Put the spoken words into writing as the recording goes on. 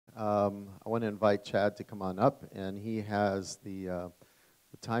I want to invite Chad to come on up, and he has the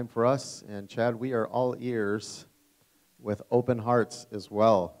time for us. And Chad, we are all ears with open hearts as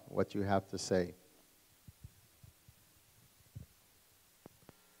well, what you have to say.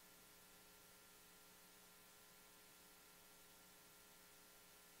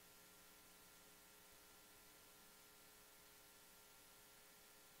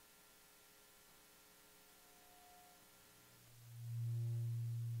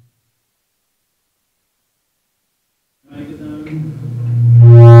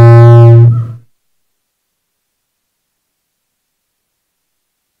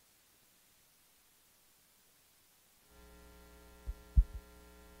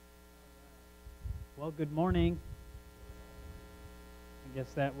 Well, good morning. I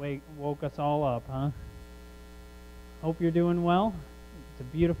guess that woke us all up, huh? Hope you're doing well. It's a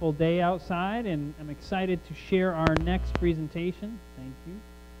beautiful day outside, and I'm excited to share our next presentation. Thank you.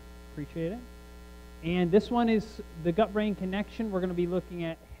 Appreciate it. And this one is the gut-brain connection. We're going to be looking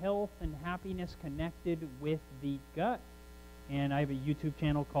at health and happiness connected with the gut. And I have a YouTube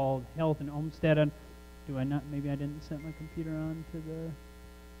channel called Health and Olmsted. Do I not? Maybe I didn't set my computer on to the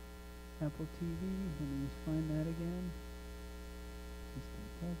Apple TV. Let me just find that again. System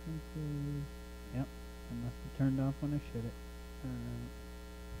preferences. Yep, I must have turned off when I should it.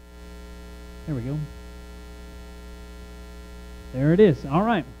 There we go. There it is. All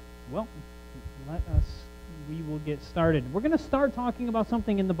right. Well, we will get started. We're going to start talking about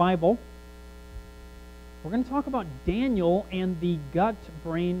something in the Bible. We're going to talk about Daniel and the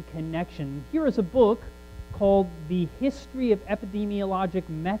gut-brain connection. Here is a book called The History of Epidemiologic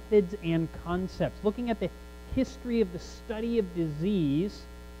Methods and Concepts, looking at the history of the study of disease.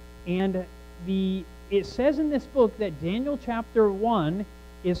 And it says in this book that Daniel chapter 1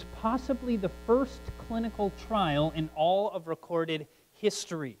 is possibly the first clinical trial in all of recorded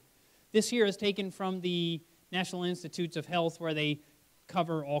history. This here is taken from the National Institutes of Health, where they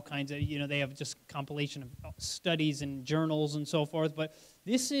cover all kinds of, they have just compilation of studies and journals and so forth. But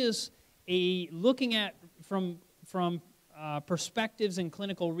this is looking at from perspectives in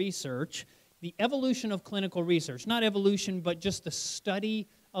clinical research, the evolution of clinical research. Not evolution, but just the study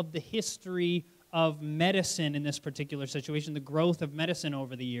of the history of medicine in this particular situation, the growth of medicine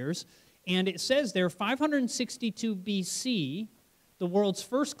over the years. And it says there, 562 BC, the world's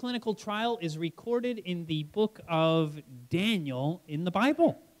first clinical trial is recorded in the book of Daniel in the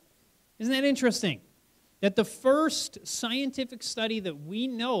Bible. Isn't that interesting? That the first scientific study that we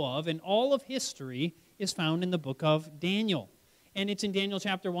know of in all of history is found in the book of Daniel. And it's in Daniel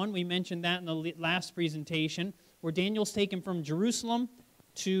chapter 1. We mentioned that in the last presentation, where Daniel's taken from Jerusalem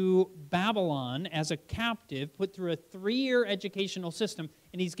to Babylon as a captive, put through a 3-year educational system,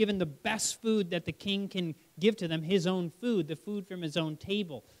 and he's given the best food that the king can give to them, his own food, the food from his own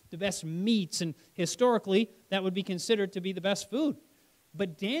table, the best meats, and historically, that would be considered to be the best food.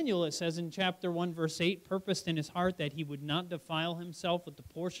 But Daniel, it says in chapter 1, verse 8, purposed in his heart that he would not defile himself with the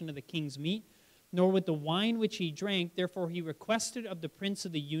portion of the king's meat, nor with the wine which he drank. Therefore he requested of the prince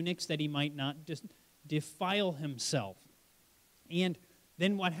of the eunuchs that he might not defile himself. And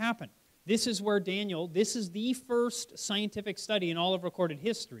then what happened? This is where this is the first scientific study in all of recorded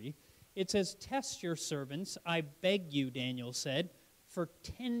history. It says, test your servants, I beg you, Daniel said, for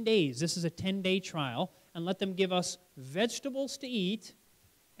 10 days. This is a 10-day trial, and let them give us vegetables to eat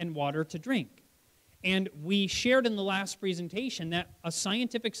and water to drink. And we shared in the last presentation that a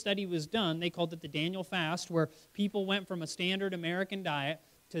scientific study was done. They called it the Daniel Fast, where people went from a standard American diet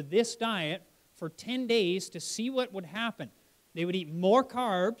to this diet for 10 days to see what would happen. They would eat more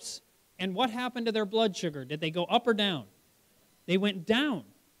carbs, and what happened to their blood sugar? Did they go up or down? They went down.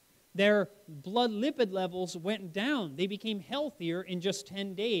 Their blood lipid levels went down. They became healthier in just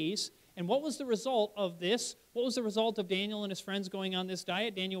 10 days. And what was the result of this? What was the result of Daniel and his friends going on this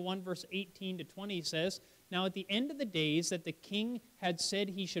diet? Daniel 1, verse 18 to 20 says, now at the end of the days that the king had said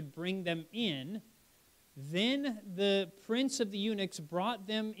he should bring them in, then the prince of the eunuchs brought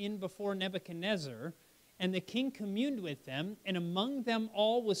them in before Nebuchadnezzar, and the king communed with them, and among them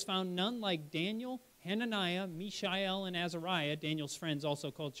all was found none like Daniel, Hananiah, Mishael, and Azariah, Daniel's friends also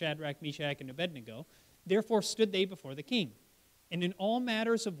called Shadrach, Meshach, and Abednego. Therefore stood they before the king. And in all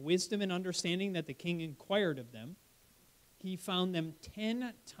matters of wisdom and understanding that the king inquired of them, he found them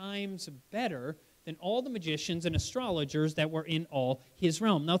 10 times better than all the magicians and astrologers that were in all his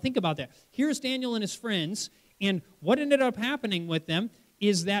realm. Now think about that. Here's Daniel and his friends, and what ended up happening with them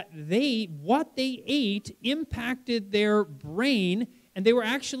is that what they ate impacted their brain, and they were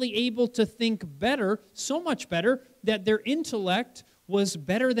actually able to think better, so much better, that their intellect was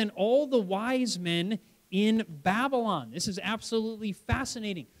better than all the wise men in Babylon. This is absolutely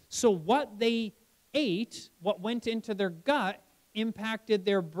fascinating. So what they ate, what went into their gut, impacted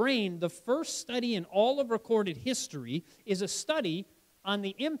their brain. The first study in all of recorded history is a study on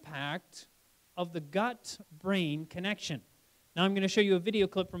the impact of the gut-brain connection. Now I'm going to show you a video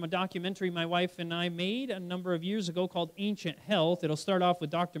clip from a documentary my wife and I made a number of years ago called Ancient Health. It'll start off with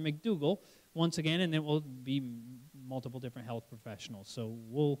Dr. McDougall once again, and then will be multiple different health professionals. So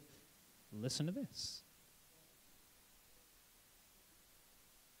we'll listen to this.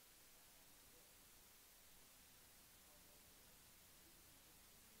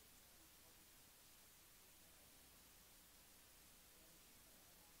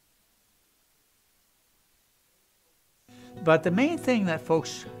 But the main thing that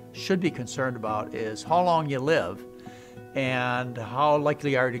folks should be concerned about is how long you live and how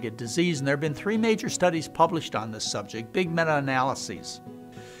likely you are to get disease. And there have been 3 major studies published on this subject, big meta-analyses.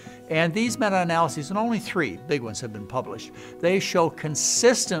 And these meta-analyses, and only 3 big ones have been published, they show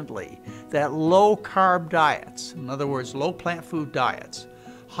consistently that low-carb diets, in other words, low plant food diets,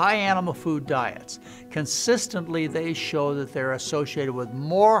 high animal food diets, consistently they show that they're associated with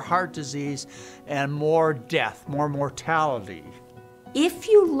more heart disease and more death, more mortality. If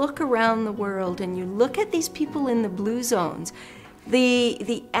you look around the world and you look at these people in the blue zones,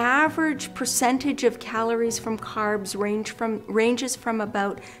 the average percentage of calories from carbs ranges from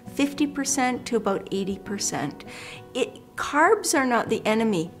about 50% to about 80%. Carbs are not the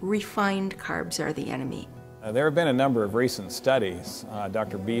enemy, refined carbs are the enemy. There have been a number of recent studies.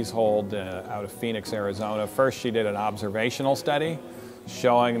 Dr. Beeshold out of Phoenix, Arizona, first she did an observational study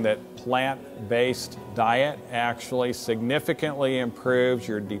showing that plant-based diet actually significantly improves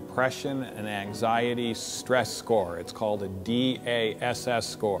your depression and anxiety stress score. It's called a DASS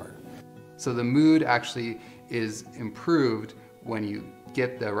score. So the mood actually is improved when you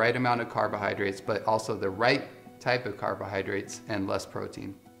get the right amount of carbohydrates, but also the right type of carbohydrates and less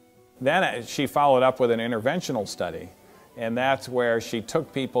protein. Then she followed up with an interventional study, and that's where she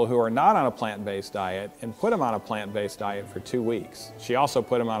took people who are not on a plant-based diet and put them on a plant-based diet for 2 weeks. She also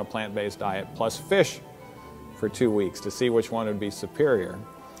put them on a plant-based diet plus fish for 2 weeks to see which one would be superior.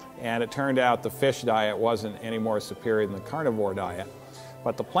 And it turned out the fish diet wasn't any more superior than the carnivore diet.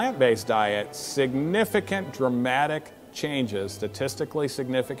 But the plant-based diet, significant, dramatic changes, statistically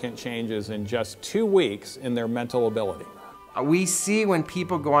significant changes in just 2 weeks in their mental ability. We see when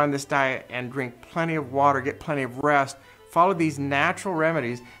people go on this diet and drink plenty of water, get plenty of rest, follow these natural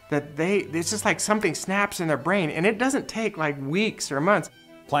remedies, that it's just like something snaps in their brain, and it doesn't take like weeks or months.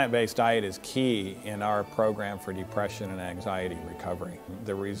 Plant-based diet is key in our program for depression and anxiety recovery.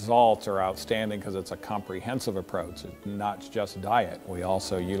 The results are outstanding because it's a comprehensive approach. It's not just diet. We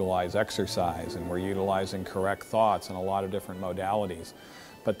also utilize exercise, and we're utilizing correct thoughts and a lot of different modalities.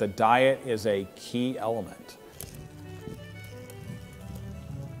 But the diet is a key element.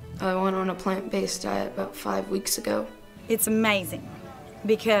 I went on a plant-based diet about 5 weeks ago. It's amazing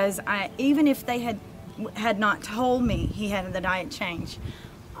because even if they had not told me he had the diet change,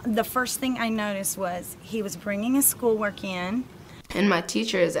 the first thing I noticed was he was bringing his schoolwork in. And my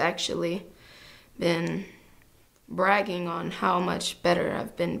teacher has actually been bragging on how much better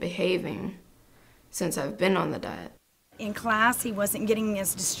I've been behaving since I've been on the diet. In class, he wasn't getting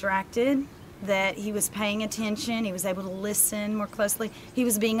as distracted, that he was paying attention, he was able to listen more closely, he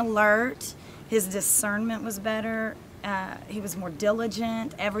was being alert, his discernment was better, he was more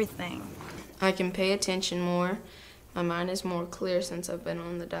diligent, everything. I can pay attention more. My mind is more clear since I've been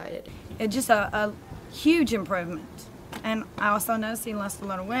on the diet. It's just a huge improvement. And I also noticed he lost a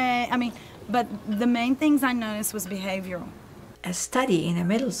lot of weight. But the main things I noticed was behavioral. A study in a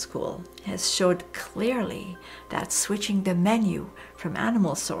middle school has showed clearly that switching the menu from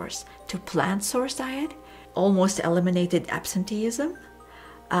animal source to plant source diet almost eliminated absenteeism,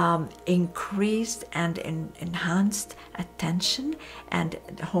 increased and enhanced attention and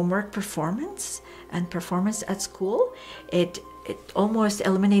homework performance and performance at school. It almost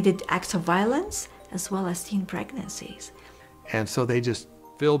eliminated acts of violence as well as teen pregnancies. And so they just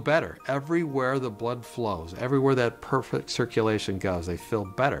feel better. Everywhere the blood flows, everywhere that perfect circulation goes, they feel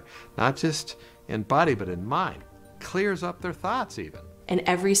better. Not just in body, but in mind. Clears up their thoughts even. And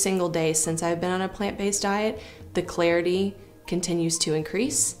every single day since I've been on a plant-based diet, the clarity continues to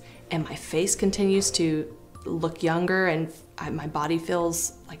increase and my face continues to look younger, and my body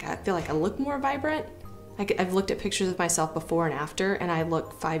feels like I look more vibrant. I've looked at pictures of myself before and after, and I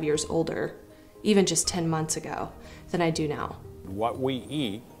look 5 years older, even just 10 months ago, than I do now. What we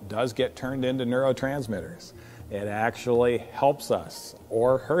eat does get turned into neurotransmitters. It actually helps us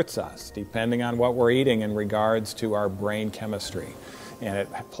or hurts us, depending on what we're eating in regards to our brain chemistry. And it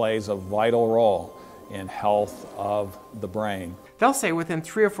plays a vital role in health of the brain. they'll say within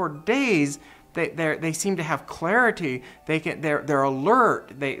 3 or 4 days, they seem to have clarity. They're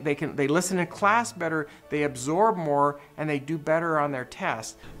alert. They listen in class better. They absorb more, and they do better on their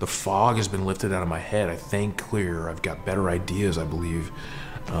tests. The fog has been lifted out of my head. I think clearer. I've got better ideas, I believe.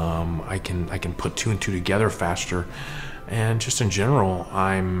 I can put 2 and 2 together faster, and just in general,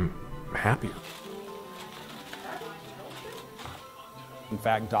 I'm happier. In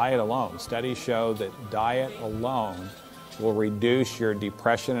fact, diet alone, studies show that diet alone will reduce your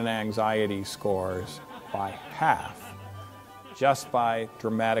depression and anxiety scores by half just by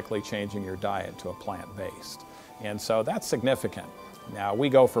dramatically changing your diet to a plant-based. And so that's significant. Now, we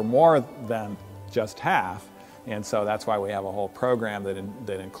go for more than just half, and so that's why we have a whole program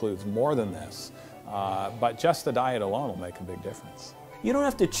that includes more than this. But just the diet alone will make a big difference. You don't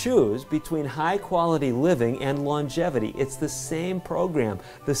have to choose between high quality living and longevity. It's the same program.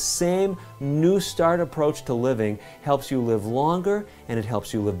 The same New Start approach to living helps you live longer, and it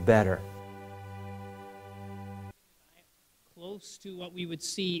helps you live better. Close to what we would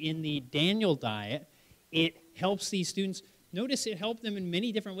see in the Daniel diet, it helps these students. Notice it helped them in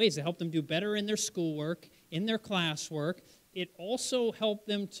many different ways. It helped them do better in their schoolwork, in their classwork. It also helped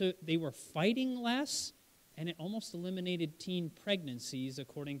them they were fighting less, and it almost eliminated teen pregnancies,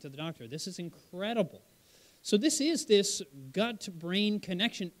 according to the doctor. This is incredible. So this is this gut-brain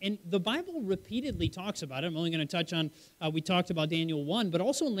connection, and the Bible repeatedly talks about it. I'm only going to touch on, we talked about Daniel 1, but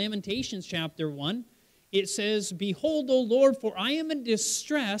also in Lamentations chapter 1, it says, "Behold, O Lord, for I am in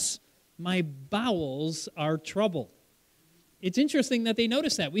distress, my bowels are troubled." It's interesting that they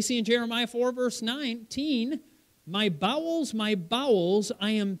notice that. We see in Jeremiah 4, verse 19, my bowels,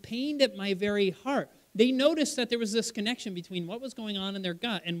 I am pained at my very heart." They noticed that there was this connection between what was going on in their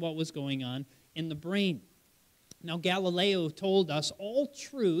gut and what was going on in the brain. Now, Galileo told us all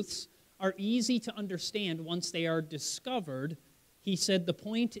truths are easy to understand once they are discovered. He said the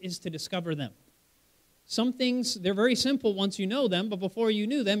point is to discover them. Some things, they're very simple once you know them, but before you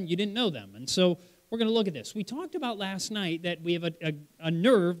knew them, you didn't know them. And so we're going to look at this. We talked about last night that we have a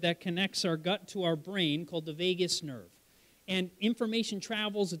nerve that connects our gut to our brain called the vagus nerve. And information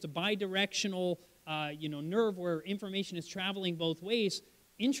travels. It's a bidirectional nerve where information is traveling both ways.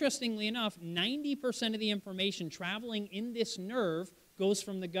 Interestingly enough, 90% of the information traveling in this nerve goes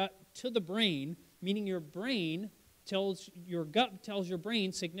from the gut to the brain, meaning your gut tells your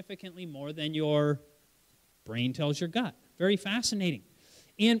brain significantly more than your brain tells your gut. Very fascinating.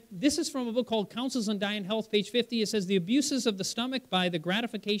 And this is from a book called Counsels on Diet and Health, page 50. It says, "The abuses of the stomach by the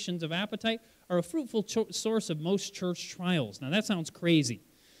gratifications of appetite are a fruitful source of most church trials." Now, that sounds crazy.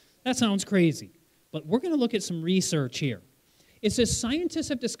 But we're going to look at some research here. It says scientists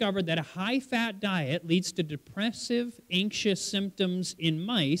have discovered that a high-fat diet leads to depressive, anxious symptoms in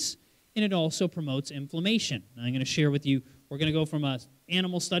mice, and it also promotes inflammation. Now, I'm going to share with you, we're going to go from an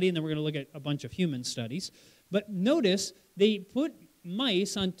animal study, and then we're going to look at a bunch of human studies. But notice they put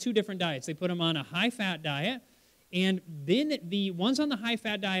mice on 2 different diets. They put them on a high-fat diet, and then the ones on the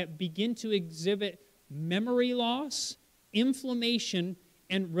high-fat diet begin to exhibit memory loss, inflammation,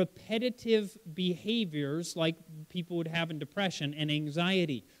 and repetitive behaviors like people would have in depression and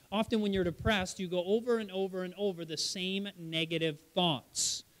anxiety. Often when you're depressed, you go over and over and over the same negative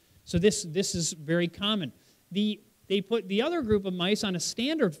thoughts. So this is very common. They put the other group of mice on a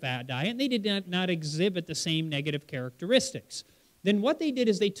standard fat diet, and they did not exhibit the same negative characteristics. Then what they did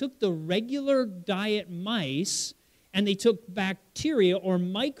is they took the regular diet mice and they took bacteria or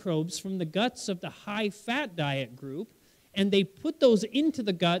microbes from the guts of the high-fat diet group, and they put those into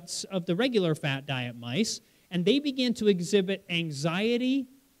the guts of the regular fat diet mice, and they began to exhibit anxiety,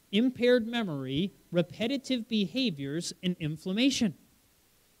 impaired memory, repetitive behaviors, and inflammation.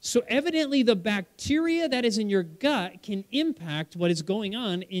 So evidently the bacteria that is in your gut can impact what is going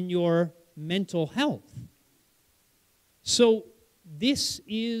on in your mental health. So this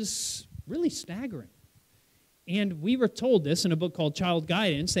is really staggering. And we were told this in a book called Child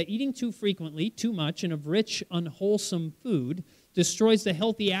Guidance, that eating too frequently, too much, and of rich, unwholesome food destroys the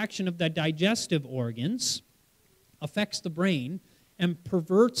healthy action of the digestive organs, affects the brain, and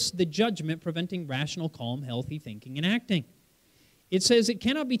perverts the judgment, preventing rational, calm, healthy thinking and acting. It says it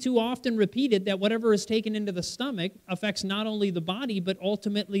cannot be too often repeated that whatever is taken into the stomach affects not only the body, but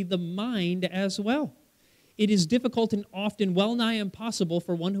ultimately the mind as well. It is difficult and often well nigh impossible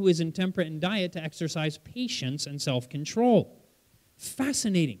for one who is intemperate in diet to exercise patience and self-control.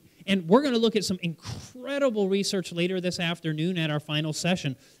 Fascinating. And we're going to look at some incredible research later this afternoon at our final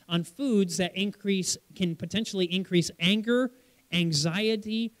session on foods that can potentially increase anger,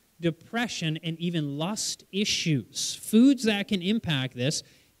 anxiety, depression, and even lust issues. Foods that can impact this.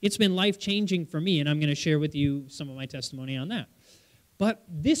 It's been life-changing for me, and I'm going to share with you some of my testimony on that. But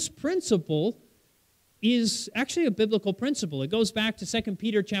this principle is actually a biblical principle. It goes back to 2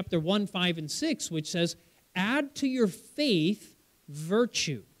 Peter chapter 1, 5, and 6, which says, add to your faith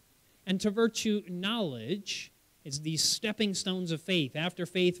virtue, and to virtue knowledge. It's these stepping stones of faith. After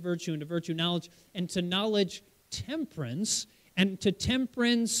faith, virtue, and to virtue, knowledge, and to knowledge, temperance, and to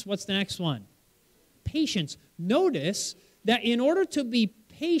temperance, what's the next one? Patience. Notice that in order to be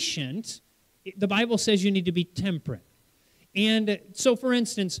patient, the Bible says you need to be temperate. And so, for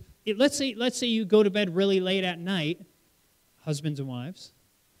instance, let's say you go to bed really late at night, husbands and wives.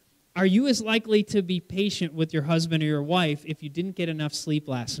 Are you as likely to be patient with your husband or your wife if you didn't get enough sleep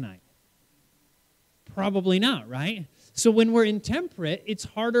last night? Probably not, right? So when we're intemperate, it's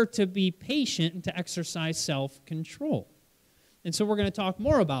harder to be patient and to exercise self-control. And so we're going to talk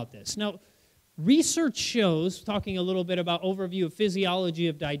more about this. Now, research shows, talking a little bit about overview of physiology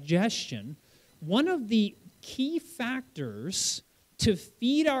of digestion, one of the key factors to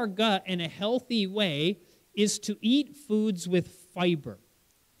feed our gut in a healthy way is to eat foods with fiber.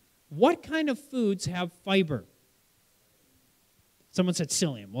 What kind of foods have fiber? Someone said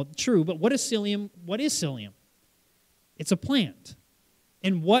psyllium. Well, true, but what is psyllium? What is psyllium? It's a plant.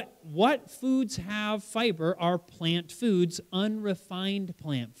 And what foods have fiber are plant foods, unrefined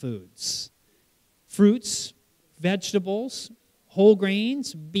plant foods. Fruits, vegetables, whole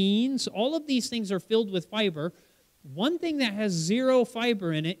grains, beans, all of these things are filled with fiber. One thing that has zero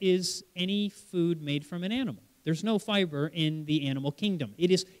fiber in it is any food made from an animal. There's no fiber in the animal kingdom.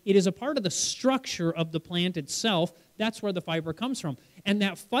 It is a part of the structure of the plant itself. That's where the fiber comes from. And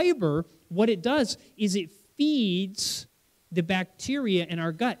that fiber, what it does is it feeds the bacteria in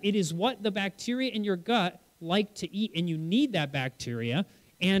our gut. It is what the bacteria in your gut like to eat, and you need that bacteria.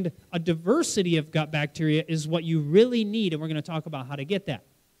 And a diversity of gut bacteria is what you really need, and we're going to talk about how to get that.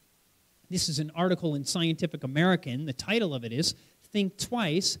 This is an article in Scientific American. The title of it is Think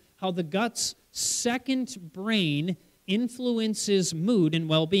Twice, How the Gut's Second Brain Influences Mood and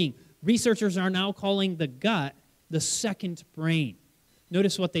Well-Being. Researchers are now calling the gut the second brain.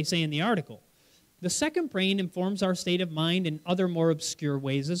 Notice what they say in the article. The second brain informs our state of mind in other more obscure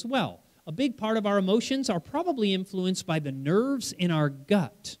ways as well. A big part of our emotions are probably influenced by the nerves in our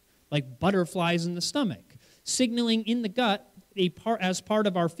gut, like butterflies in the stomach. Signaling in the gut as part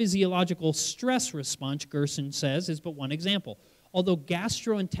of our physiological stress response, Gerson says, is but one example. Although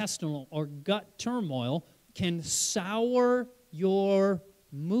gastrointestinal or gut turmoil can sour your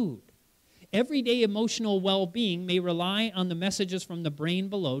mood. Everyday emotional well-being may rely on the messages from the brain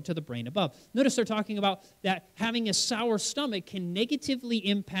below to the brain above. Notice they're talking about that having a sour stomach can negatively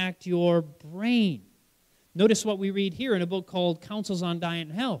impact your brain. Notice what we read here in a book called Counsels on Diet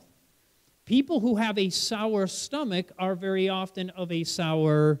and Health. People who have a sour stomach are very often of a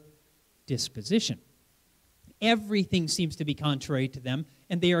sour disposition. Everything seems to be contrary to them,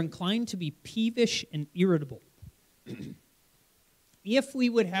 and they are inclined to be peevish and irritable. If we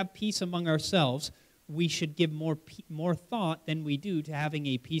would have peace among ourselves, we should give more thought than we do to having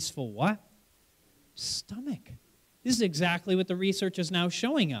a peaceful what? Stomach. This is exactly what the research is now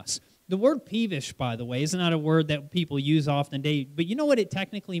showing us. The word peevish, by the way, is not a word that people use often today, but you know what it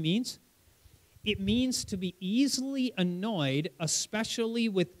technically means? It means to be easily annoyed, especially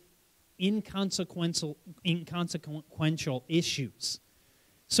with inconsequential issues.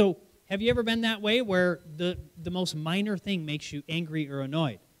 So, have you ever been that way where the most minor thing makes you angry or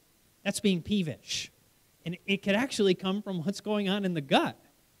annoyed? That's being peevish. And it could actually come from what's going on in the gut.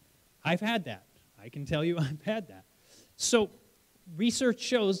 I've had that. I can tell you I've had that. So, research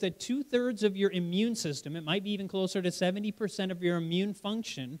shows that 2/3 of your immune system, it might be even closer to 70% of your immune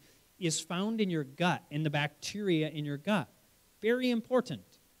function, is found in your gut, in the bacteria in your gut. Very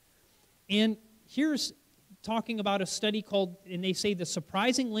important. And here's talking about a study called, and they say, the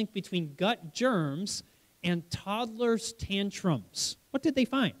surprising link between gut germs and toddlers' tantrums. What did they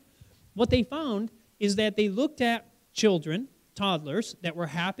find? What they found is that they looked at children, toddlers, that were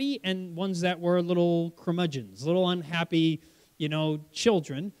happy and ones that were little curmudgeons, little unhappy,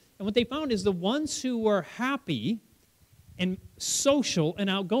 children. And what they found is the ones who were happy and social and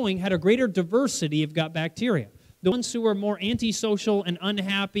outgoing had a greater diversity of gut bacteria. The ones who were more antisocial and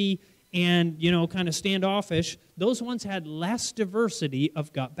unhappy and, kind of standoffish, those ones had less diversity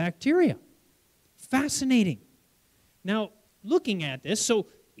of gut bacteria. Fascinating. Now, looking at this, so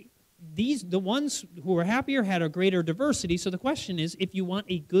the ones who were happier had a greater diversity. So the question is, if you want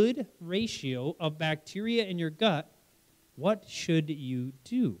a good ratio of bacteria in your gut, what should you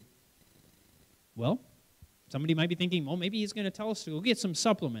do? Well, somebody might be thinking, well, maybe he's going to tell us to go get some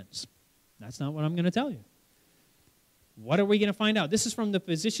supplements. That's not what I'm going to tell you. What are we going to find out? This is from the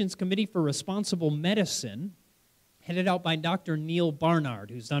Physicians Committee for Responsible Medicine. headed out by Dr. Neil Barnard,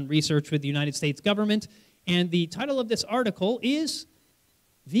 who's done research with the United States government. And the title of this article is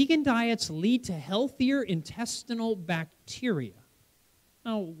Vegan Diets Lead to Healthier Intestinal Bacteria.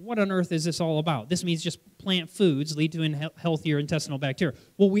 Now, what on earth is this all about? This means just plant foods lead to healthier intestinal bacteria.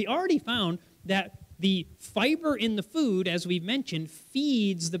 Well, we already found that the fiber in the food, as we've mentioned,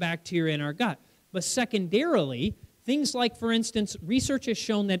 feeds the bacteria in our gut. But secondarily, things like, for instance, research has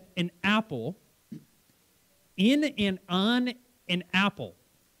shown that an apple, in and on an apple,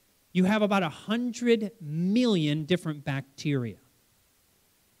 you have about 100 million different bacteria.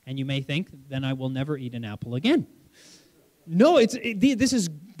 And you may think, then I will never eat an apple again. No, this is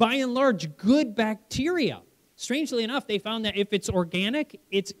by and large good bacteria. Strangely enough, they found that if it's organic,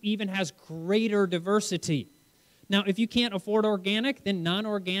 it even has greater diversity. Now, if you can't afford organic, then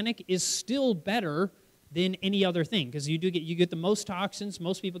non-organic is still better than any other thing, because you get the most toxins.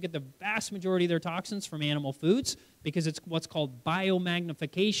 Most people get the vast majority of their toxins from animal foods because it's what's called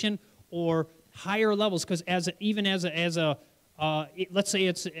biomagnification, or higher levels. Because let's say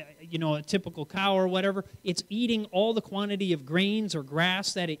it's a typical cow or whatever, it's eating all the quantity of grains or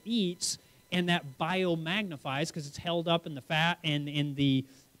grass that it eats, and that biomagnifies because it's held up in the fat and in the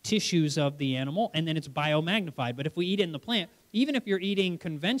tissues of the animal, and then it's biomagnified. But if we eat it in the plant, even if you're eating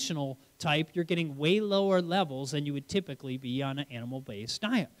conventional type, you're getting way lower levels than you would typically be on an animal-based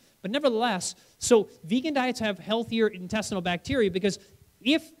diet. But nevertheless, so vegan diets have healthier intestinal bacteria because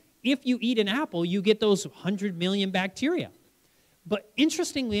if you eat an apple, you get those 100 million bacteria. But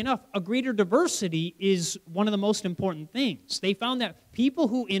interestingly enough, a greater diversity is one of the most important things. They found that people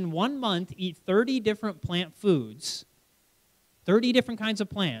who in 1 month eat 30 different plant foods, 30 different kinds of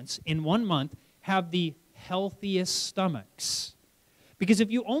plants in 1 month, have the healthiest stomachs. Because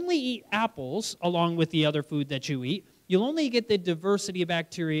if you only eat apples along with the other food that you eat, you'll only get the diversity of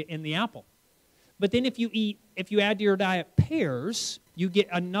bacteria in the apple. But then if you add to your diet pears, you get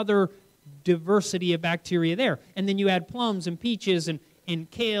another diversity of bacteria there. And then you add plums and peaches and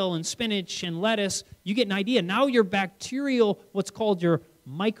kale and spinach and lettuce, you get an idea. Now your bacterial, what's called your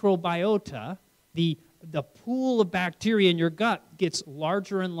microbiota, the pool of bacteria in your gut gets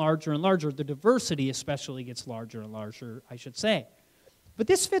larger and larger and larger. The diversity especially gets larger and larger, I should say. But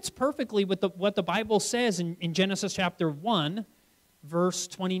this fits perfectly with what the Bible says in Genesis chapter 1, verse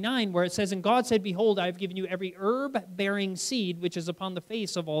 29, where it says, "And God said, Behold, I have given you every herb-bearing seed which is upon the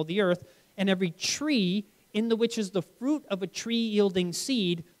face of all the earth, and every tree in the which is the fruit of a tree yielding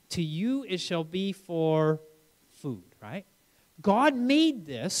seed, to you it shall be for food," right? God made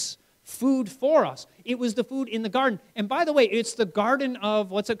this food for us. It was the food in the garden. And by the way, it's the garden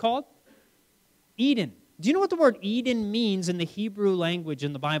of, what's it called? Eden. Do you know what the word Eden means in the Hebrew language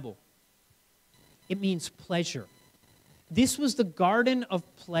in the Bible? It means pleasure. This was the garden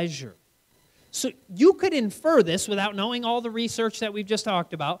of pleasure. So you could infer this without knowing all the research that we've just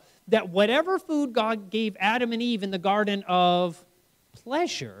talked about, that whatever food God gave Adam and Eve in the garden of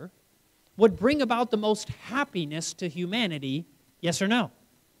pleasure would bring about the most happiness to humanity, yes or no?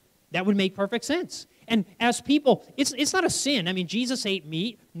 That would make perfect sense. And as people, it's not a sin. I mean, Jesus ate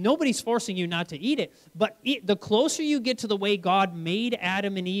meat. Nobody's forcing you not to eat it. But the closer you get to the way God made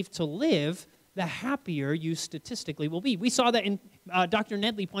Adam and Eve to live, the happier you statistically will be. We saw that in, Dr.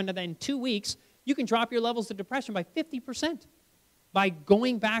 Nedley pointed out that in 2 weeks, you can drop your levels of depression by 50% by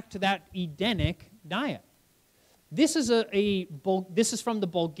going back to that Edenic diet. This is this is from the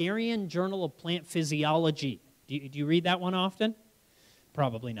Bulgarian Journal of Plant Physiology. Do you read that one often?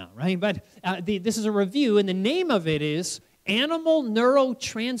 Probably not, right? But this is a review, and the name of it is Animal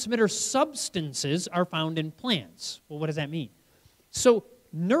Neurotransmitter Substances Are Found in Plants. Well, what does that mean? So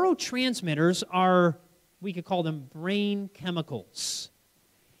neurotransmitters are, we could call them brain chemicals.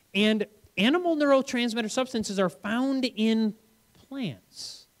 And animal neurotransmitter substances are found in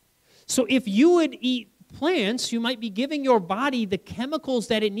plants. So if you would eat plants, you might be giving your body the chemicals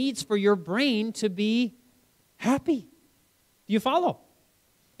that it needs for your brain to be happy. Do you follow?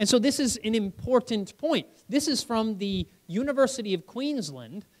 And so this is an important point. This is from the University of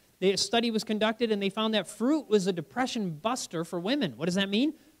Queensland. The study was conducted, and they found that fruit was a depression buster for women. What does that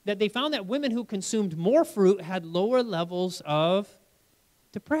mean? That they found that women who consumed more fruit had lower levels of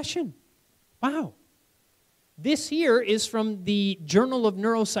depression. Wow. This here is from the Journal of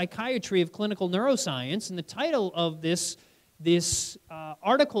Neuropsychiatry of Clinical Neuroscience, and the title of this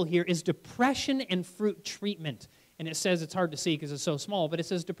article here is Depression and Fruit Treatment. And it says, it's hard to see because it's so small, but it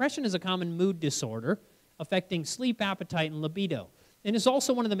says depression is a common mood disorder affecting sleep, appetite, and libido. And is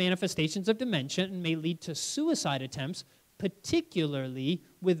also one of the manifestations of dementia and may lead to suicide attempts, particularly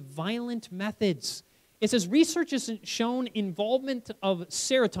with violent methods. It says research has shown involvement of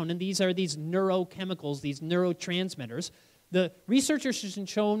serotonin. These are these neurochemicals, these neurotransmitters. The researchers have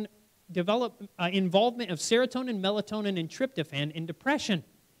shown involvement of serotonin, melatonin, and tryptophan in depression.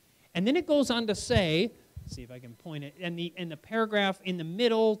 And then it goes on to say, let's see if I can point it, in the paragraph in the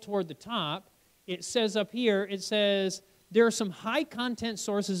middle toward the top, it says up here, it says, there are some high-content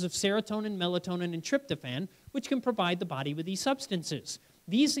sources of serotonin, melatonin, and tryptophan, which can provide the body with these substances.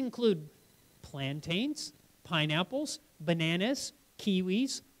 These include plantains, pineapples, bananas,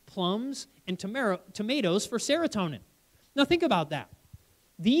 kiwis, plums, and tomatoes for serotonin. Now think about that.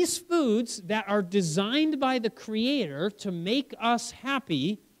 These foods that are designed by the Creator to make us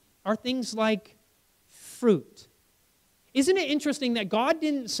happy are things like fruit. Isn't it interesting that God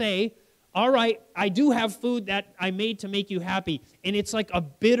didn't say, all right, I do have food that I made to make you happy, and it's like a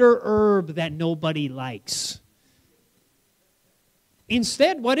bitter herb that nobody likes.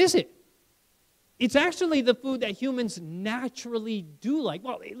 Instead, what is it? It's actually the food that humans naturally do like.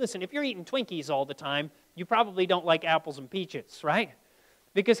 Well, listen, if you're eating Twinkies all the time, you probably don't like apples and peaches, right?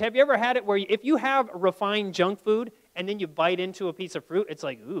 Because have you ever had it where if you have refined junk food and then you bite into a piece of fruit, it's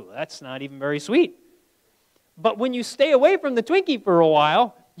like, ooh, that's not even very sweet. But when you stay away from the Twinkie for a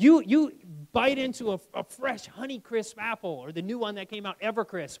while, you bite into a fresh Honeycrisp apple or the new one that came out,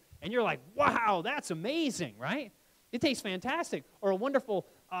 Evercrisp, and you're like, wow, that's amazing, right? It tastes fantastic. Or a wonderful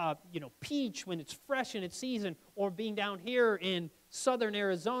peach when it's fresh in its season, or being down here in southern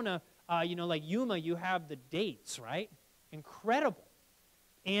Arizona, like Yuma, you have the dates, right? Incredible.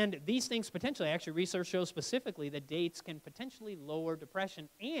 And these things potentially, actually research shows specifically that dates can potentially lower depression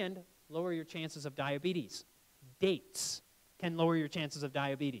and lower your chances of diabetes. Dates can lower your chances of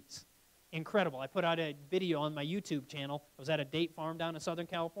diabetes. Incredible. I put out a video on my YouTube channel. I was at a date farm down in Southern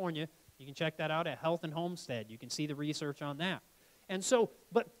California. You can check that out at Health and Homestead. You can see the research on that. And so,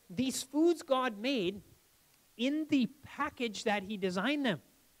 but these foods God made in the package that He designed them.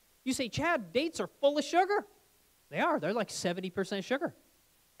 You say, Chad, dates are full of sugar. They are. They're like 70% sugar.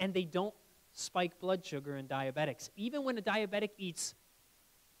 And they don't spike blood sugar in diabetics. Even when a diabetic eats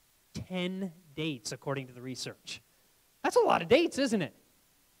 10 dates, according to the research. That's a lot of dates, isn't it?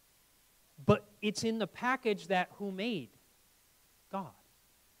 But it's in the package that who made? God.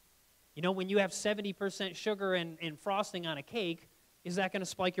 You know, when you have 70% sugar and frosting on a cake, is that going to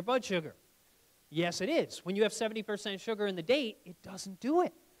spike your blood sugar? Yes, it is. When you have 70% sugar in the date, it doesn't do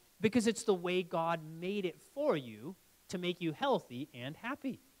it. Because it's the way God made it for you to make you healthy and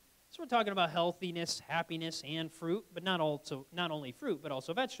happy. So we're talking about healthiness, happiness, and fruit, but not only fruit, but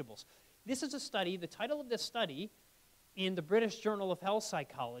also vegetables. This is a study, the title of this study in the British Journal of Health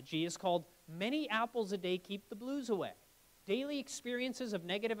Psychology is called Many Apples a Day Keep the Blues Away. Daily Experiences of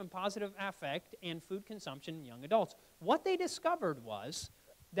Negative and Positive Affect and Food Consumption in Young Adults. What they discovered was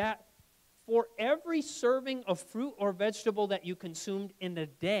that for every serving of fruit or vegetable that you consumed in a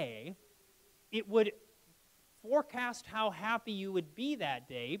day, it would forecast how happy you would be that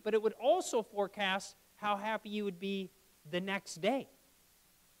day, but it would also forecast how happy you would be the next day.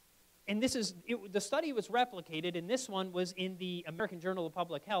 And the study was replicated, and this one was in the American Journal of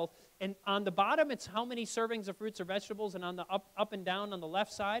Public Health. And on the bottom, it's how many servings of fruits or vegetables, and on the up and down on the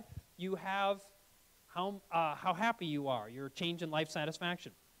left side, you have how happy you are, your change in life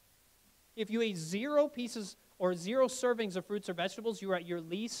satisfaction. If you ate 0 pieces or 0 servings of fruits or vegetables, you are at your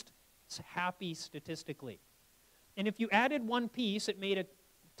least happy statistically. And if you added 1 piece, it made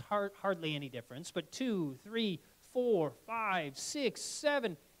hardly any difference. But 2, 3, 4, 5, 6,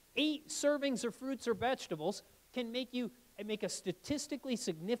 7, 8 servings of fruits or vegetables can make a statistically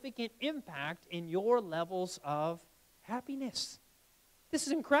significant impact in your levels of happiness. This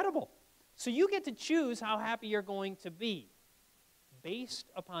is incredible. So you get to choose how happy you're going to be based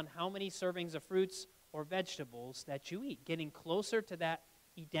upon how many servings of fruits or vegetables that you eat, getting closer to that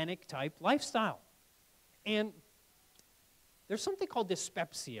Edenic type lifestyle. And there's something called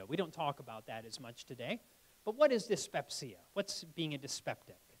dyspepsia. We don't talk about that as much today. But what is dyspepsia? What's being a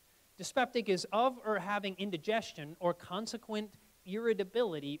dyspeptic? Dyspeptic is of or having indigestion or consequent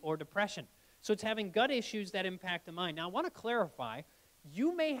irritability or depression. So it's having gut issues that impact the mind. Now, I want to clarify,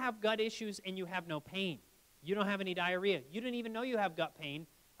 you may have gut issues and you have no pain. You don't have any diarrhea. You didn't even know you have gut pain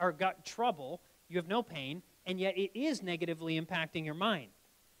or gut trouble. You have no pain, and yet it is negatively impacting your mind.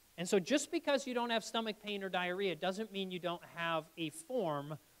 And so just because you don't have stomach pain or diarrhea doesn't mean you don't have a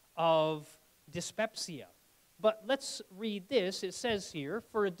form of dyspepsia. But let's read this. It says here,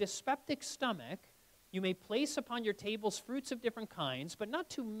 for a dyspeptic stomach, you may place upon your tables fruits of different kinds, but not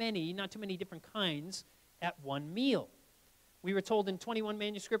too many different kinds at one meal. We were told in 21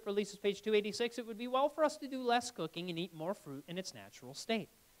 Manuscript Releases, page 286, it would be well for us to do less cooking and eat more fruit in its natural state.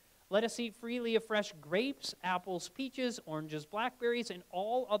 Let us eat freely of fresh grapes, apples, peaches, oranges, blackberries, and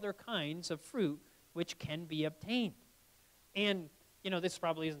all other kinds of fruit which can be obtained. And, this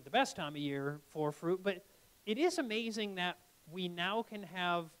probably isn't the best time of year for fruit, but it is amazing that we now can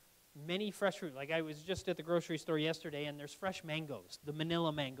have many fresh fruit. Like I was just at the grocery store yesterday, and there's fresh mangoes, the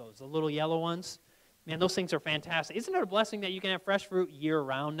Manila mangoes, the little yellow ones. Man, those things are fantastic. Isn't it a blessing that you can have fresh fruit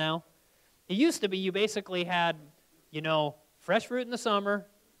year-round now? It used to be you basically had, fresh fruit in the summer,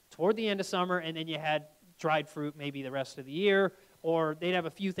 toward the end of summer, and then you had dried fruit maybe the rest of the year, or they'd have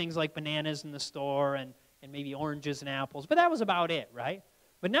a few things like bananas in the store and maybe oranges and apples, but that was about it, right?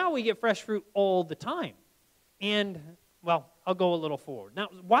 But now we get fresh fruit all the time. And, well, I'll go a little forward. Now,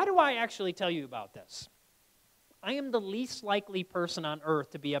 why do I actually tell you about this? I am the least likely person on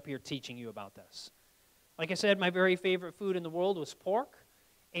earth to be up here teaching you about this. Like I said, my very favorite food in the world was pork,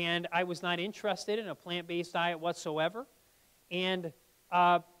 and I was not interested in a plant-based diet whatsoever. And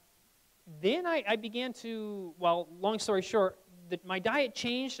then I began to, well, long story short, my diet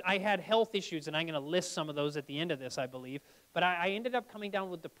changed. I had health issues, and I'm going to list some of those at the end of this, I believe. But I ended up coming down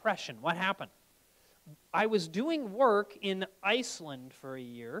with depression. What happened? I was doing work in Iceland for a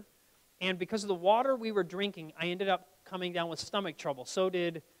year, and because of the water we were drinking, I ended up coming down with stomach trouble. So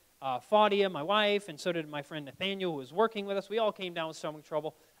did Faudia, my wife, and so did my friend Nathaniel, who was working with us. We all came down with stomach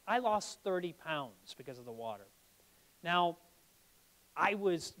trouble. I lost 30 pounds because of the water. Now, I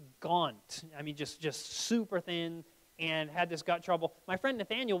was gaunt. I mean, just super thin, and had this gut trouble. My friend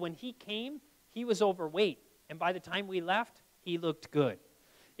Nathaniel, when he came, he was overweight. And by the time we left, he looked good.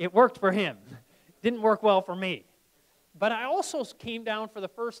 It worked for him. Didn't work well for me. But I also came down for the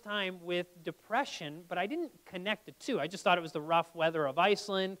first time with depression, but I didn't connect the two. I just thought it was the rough weather of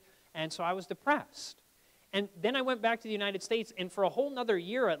Iceland, and so I was depressed. And then I went back to the United States, and for a whole nother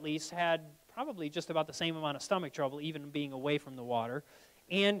year at least, had probably just about the same amount of stomach trouble, even being away from the water.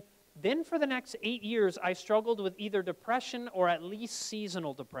 And then for the next 8 years, I struggled with either depression or at least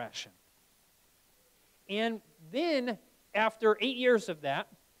seasonal depression. And then, after 8 years of that,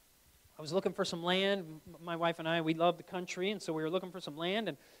 I was looking for some land. My wife and I, we love the country, and so we were looking for some land,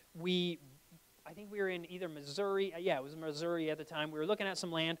 and I think we were in either Missouri. Yeah, it was Missouri at the time. We were looking at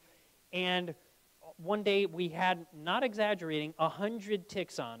some land, and one day we had, not exaggerating, 100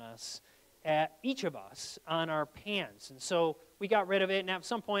 ticks on us, each of us, on our pants. And so we got rid of it, and at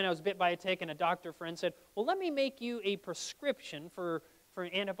some point I was bit by a tick, and a doctor friend said, well, let me make you a prescription for an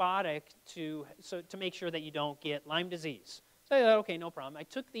antibiotic to make sure that you don't get Lyme disease. So I thought, okay, no problem. I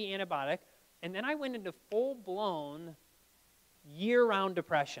took the antibiotic, and then I went into full-blown year-round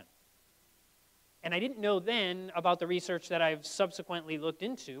depression. And I didn't know then about the research that I've subsequently looked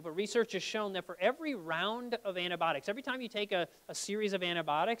into, but research has shown that for every round of antibiotics, every time you take a series of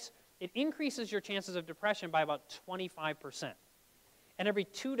antibiotics, it increases your chances of depression by about 25%. And every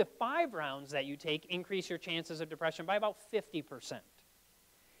 2 to 5 rounds that you take increase your chances of depression by about 50%.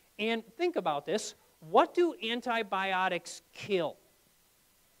 And think about this. What do antibiotics kill?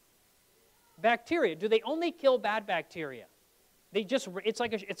 Bacteria. Do they only kill bad bacteria?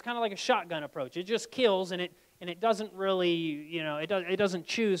 It's kind of like a shotgun approach. It just kills, and it doesn't really, it doesn't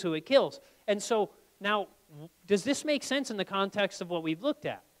choose who it kills. And so now, does this make sense in the context of what we've looked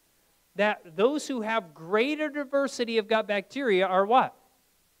at? That those who have greater diversity of gut bacteria are what?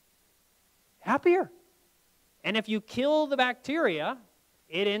 Happier. And if you kill the bacteria,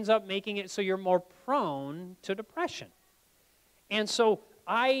 it ends up making it so you're more prone to depression. And so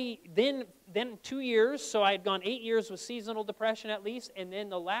then 2 years, so I had gone 8 years with seasonal depression at least, and then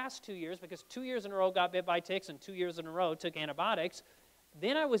the last 2 years, because 2 years in a row got bit by ticks and 2 years in a row took antibiotics,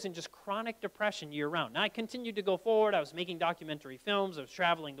 then I was in just chronic depression year-round. Now, I continued to go forward. I was making documentary films. I was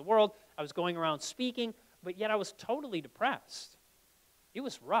traveling the world. I was going around speaking, but yet I was totally depressed. It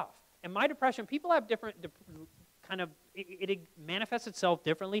was rough. And my depression, people have different it manifests itself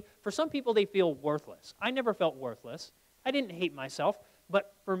differently. For some people, they feel worthless. I never felt worthless. I didn't hate myself,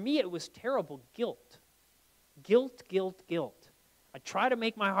 but for me, it was terrible guilt. Guilt, guilt, guilt. I'd try to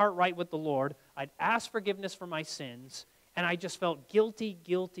make my heart right with the Lord. I'd ask forgiveness for my sins, and I just felt guilty,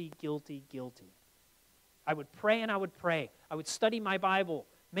 guilty, guilty, guilty. I would pray and I would pray. I would study my Bible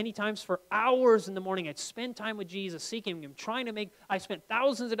many times for hours in the morning. I'd spend time with Jesus, seeking Him, I spent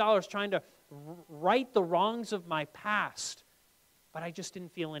thousands of dollars trying to right the wrongs of my past, but I just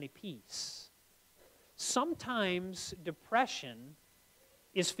didn't feel any peace. Sometimes depression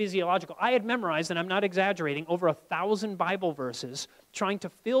is physiological. I had memorized, and I'm not exaggerating, over 1,000 Bible verses, trying to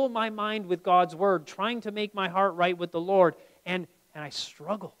fill my mind with God's Word, trying to make my heart right with the Lord, and I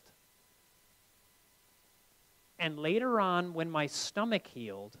struggled. And later on, when my stomach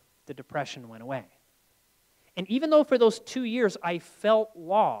healed, the depression went away. And even though for those 2 years I felt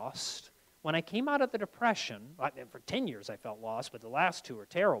lost, when I came out of the depression, for 10 years I felt lost, but the last 2 are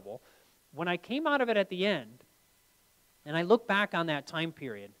terrible. When I came out of it at the end, and I look back on that time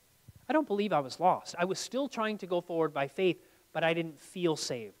period, I don't believe I was lost. I was still trying to go forward by faith, but I didn't feel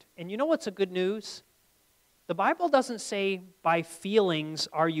saved. And you know what's the good news? The Bible doesn't say, by feelings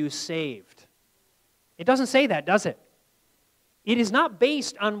are you saved. It doesn't say that, does it? It is not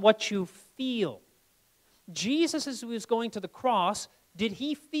based on what you feel. Jesus, as he was going to the cross, did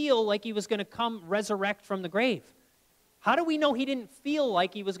he feel like he was going to come resurrect from the grave? How do we know he didn't feel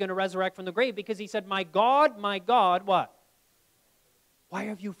like he was going to resurrect from the grave? Because he said, my God, what? Why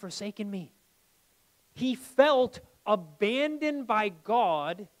have you forsaken me? He felt abandoned by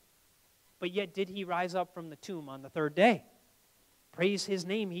God, but yet did he rise up from the tomb on the 3rd day? Praise his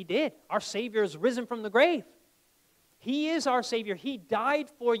name, he did. Our Savior is risen from the grave. He is our Savior. He died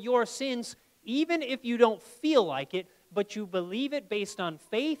for your sins, even if you don't feel like it, but you believe it based on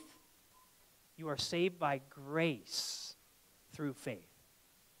faith. You are saved by grace through faith,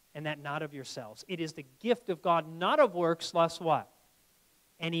 and that not of yourselves. It is the gift of God, not of works, lest what?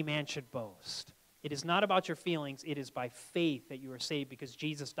 Any man should boast. It is not about your feelings. It is by faith that you are saved because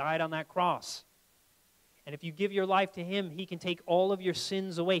Jesus died on that cross. And if you give your life to him, he can take all of your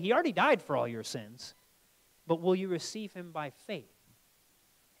sins away. He already died for all your sins. But will you receive him by faith?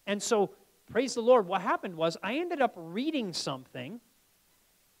 And so, praise the Lord, what happened was I ended up reading something,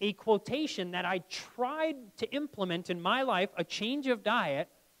 a quotation that I tried to implement in my life, a change of diet,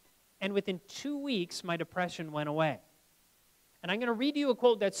 and within 2 weeks, my depression went away. And I'm going to read you a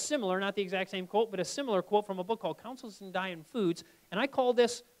quote that's similar, not the exact same quote, but a similar quote from a book called Counsels in Diet and Foods. And I call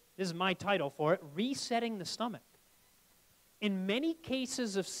this is my title for it, Resetting the Stomach. In many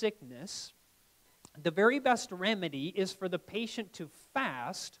cases of sickness, the very best remedy is for the patient to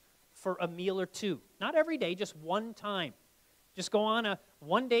fast for a meal or 2. Not every day, just one time. Just go on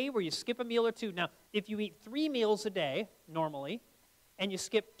one day where you skip a meal or 2. Now, if you eat 3 meals a day, normally, and you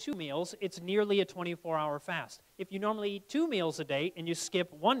skip 2 meals, it's nearly a 24-hour fast. If you normally eat 2 meals a day and you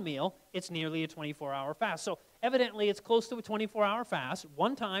skip 1 meal, it's nearly a 24-hour fast. So evidently it's close to a 24-hour fast,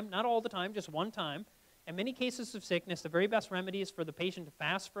 one time, not all the time, just one time. In many cases of sickness, the very best remedy is for the patient to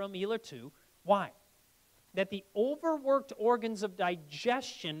fast for a meal or 2. Why? That the overworked organs of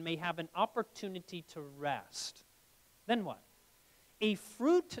digestion may have an opportunity to rest. Then what? A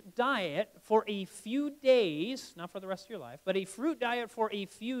fruit diet for a few days, not for the rest of your life, but a fruit diet for a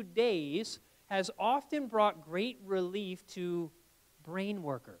few days has often brought great relief to brain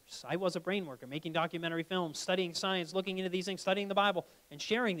workers. I was a brain worker, making documentary films, studying science, looking into these things, studying the Bible, and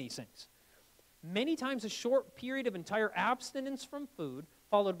sharing these things. Many times a short period of entire abstinence from food,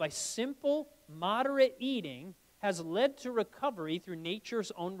 followed by simple, moderate eating, has led to recovery through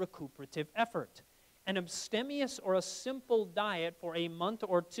nature's own recuperative effort. An abstemious or a simple diet for a month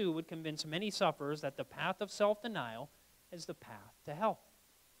or 2 would convince many sufferers that the path of self-denial is the path to health.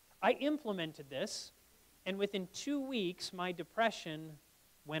 I implemented this, and within 2 weeks, my depression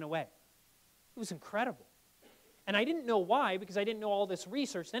went away. It was incredible. And I didn't know why, because I didn't know all this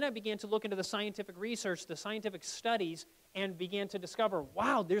research. Then I began to look into the scientific research, the scientific studies, and began to discover,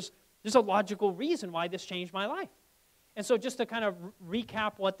 wow, there's a logical reason why this changed my life. And so just to kind of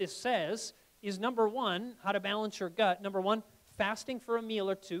recap what this says, is number 1, how to balance your gut. Number 1, fasting for a meal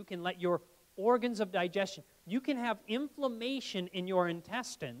or 2 can let your organs of digestion, you can have inflammation in your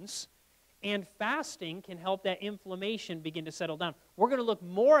intestines, and fasting can help that inflammation begin to settle down. We're going to look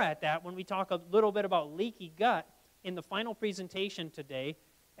more at that when we talk a little bit about leaky gut in the final presentation today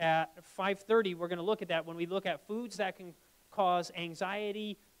at 5:30. We're going to look at that when we look at foods that can cause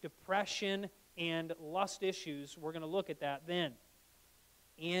anxiety, depression, and lust issues. We're going to look at that then.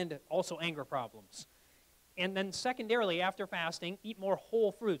 And also anger problems. And then secondarily, after fasting, eat more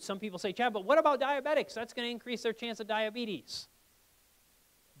whole fruits. Some people say, Chad, but what about diabetics? That's going to increase their chance of diabetes.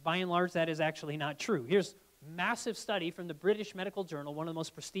 By and large, that is actually not true. Here's a massive study from the British Medical Journal, one of the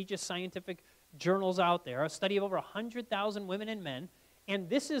most prestigious scientific journals out there, a study of over 100,000 women and men, and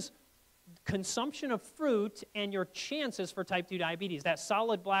this is consumption of fruit and your chances for type 2 diabetes. That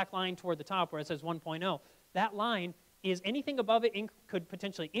solid black line toward the top where it says 1.0, that line is anything above it could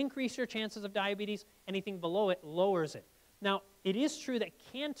potentially increase your chances of diabetes. Anything below it lowers it. Now, it is true that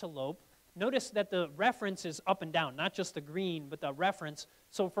cantaloupe, notice that the reference is up and down, not just the green, but the reference.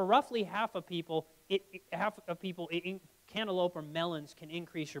 So for roughly half of people, cantaloupe or melons can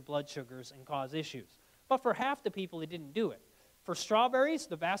increase your blood sugars and cause issues. But for half the people, it didn't do it. For strawberries,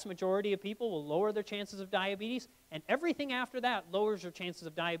 the vast majority of people will lower their chances of diabetes, and everything after that lowers your chances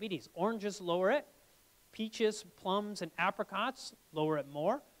of diabetes. Oranges lower it. Peaches, plums, and apricots lower it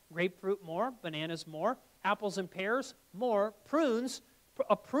more. Grapefruit, more. Bananas, more. Apples and pears, more. Prunes.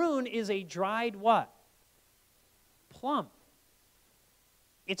 A prune is a dried what? Plum.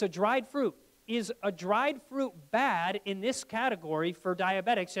 It's a dried fruit. Is a dried fruit bad in this category for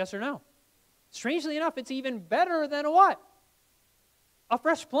diabetics, yes or no? Strangely enough, it's even better than a what? A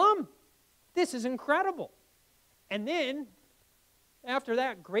fresh plum. This is incredible. And then, after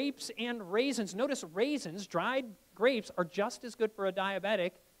that, grapes and raisins. Notice raisins, dried grapes, are just as good for a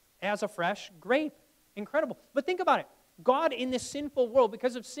diabetic as a fresh grape. Incredible. But think about it. God, in this sinful world,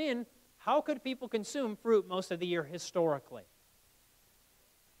 because of sin, how could people consume fruit most of the year historically?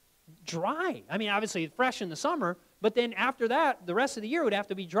 Dry. I mean, obviously fresh in the summer, but then after that, the rest of the year would have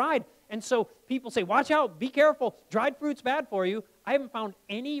to be dried. And so people say, watch out, be careful, dried fruit's bad for you. I haven't found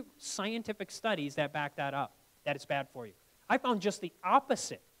any scientific studies that back that up, that it's bad for you. I found just the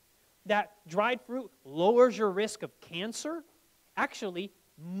opposite, that dried fruit lowers your risk of cancer, actually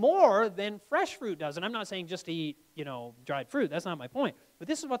more than fresh fruit does. And I'm not saying just to eat, dried fruit. That's not my point. But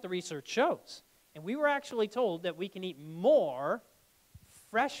this is what the research shows. And we were actually told that we can eat more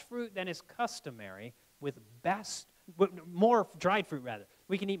fresh fruit than is customary with more dried fruit rather.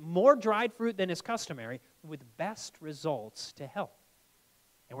 We can eat more dried fruit than is customary with best results to health.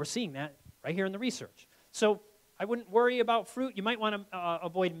 And we're seeing that right here in the research. So I wouldn't worry about fruit. You might want to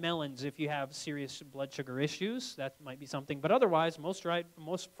avoid melons if you have serious blood sugar issues. That might be something. But otherwise, most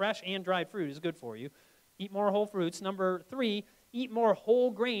fresh and dried fruit is good for you. Eat more whole fruits. Number 3, eat more whole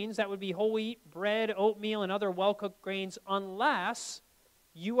grains. That would be whole wheat, bread, oatmeal, and other well-cooked grains, unless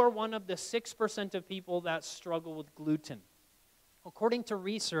you are one of the 6% of people that struggle with gluten. According to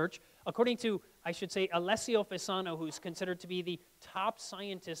research, according to, I should say, Alessio Fasano, who's considered to be the top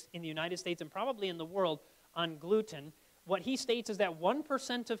scientist in the United States and probably in the world on gluten, what he states is that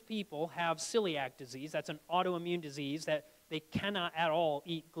 1% of people have celiac disease. That's an autoimmune disease that they cannot at all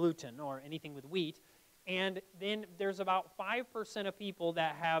eat gluten or anything with wheat. And then there's about 5% of people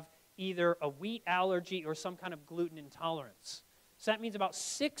that have either a wheat allergy or some kind of gluten intolerance. So that means about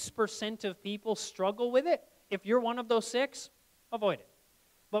 6% of people struggle with it. If you're one of those 6, avoid it.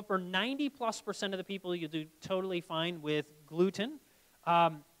 But for 90+% of the people, you'll do totally fine with gluten.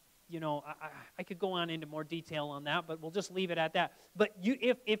 I could go on into more detail on that, but we'll just leave it at that. But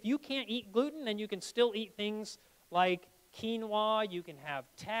if you can't eat gluten, then you can still eat things like quinoa, you can have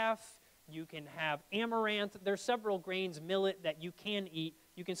teff, you can have amaranth. There's several grains, millet, that you can eat.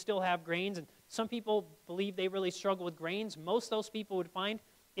 You can still have grains, and some people believe they really struggle with grains. Most of those people would find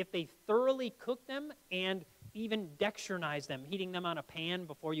if they thoroughly cook them and even dextrinize them, heating them on a pan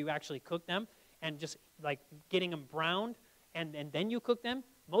before you actually cook them, and just like getting them browned, and then you cook them,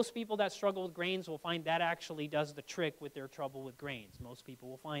 most people that struggle with grains will find that actually does the trick with their trouble with grains. Most people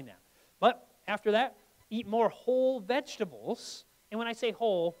will find that. But after that, eat more whole vegetables. And when I say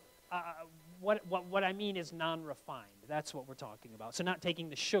whole, what I mean is non-refined. That's what we're talking about. So not taking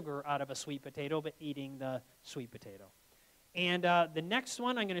the sugar out of a sweet potato, but eating the sweet potato. And the next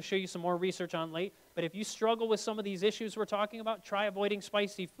one, I'm going to show you some more research on late. But if you struggle with some of these issues we're talking about, try avoiding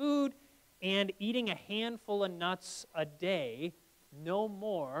spicy food and eating a handful of nuts a day, no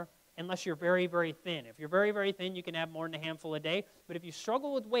more, unless you're very, very thin. If you're very, very thin, you can have more than a handful a day. But if you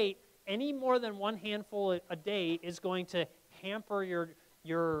struggle with weight, any more than one handful a day is going to hamper your if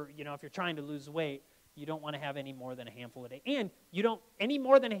you're trying to lose weight, you don't want to have any more than a handful a day. And any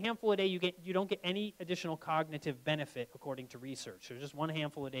more than a handful a day, you don't get any additional cognitive benefit according to research. So just one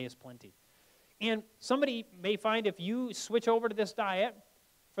handful a day is plenty. And somebody may find if you switch over to this diet,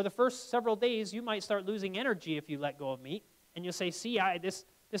 for the first several days, you might start losing energy if you let go of meat. And you'll say, see, this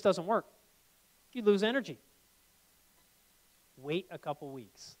doesn't work. You lose energy. Wait a couple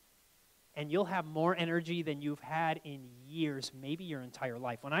weeks. And you'll have more energy than you've had in years, maybe your entire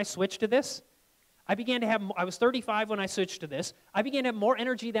life. When I switched to this, I was 35 when I switched to this. I began to have more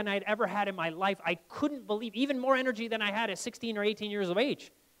energy than I'd ever had in my life. I couldn't believe, even more energy than I had at 16 or 18 years of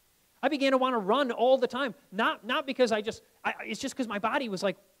age. I began to want to run all the time. Not because it's just because my body was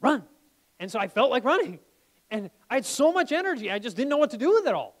like, run. And so I felt like running. And I had so much energy, I just didn't know what to do with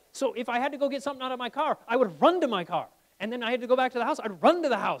it all. So if I had to go get something out of my car, I would run to my car. And then I had to go back to the house, I'd run to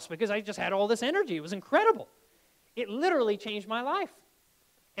the house because I just had all this energy. It was incredible. It literally changed my life.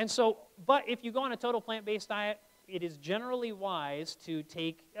 And so, but if you go on a total plant-based diet, it is generally wise to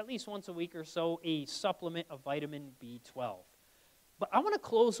take at least once a week or so a supplement of vitamin B12. But I want to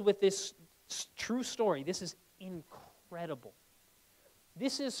close with this true story. This is incredible.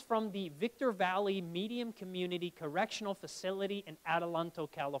 This is from the Victor Valley Medium Community Correctional Facility in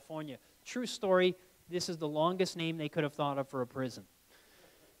Adelanto, California. True story. This is the longest name they could have thought of for a prison.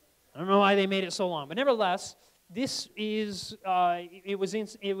 I don't know why they made it so long. But nevertheless, This is, it was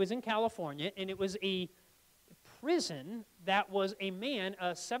in California, and it was a prison that was a man,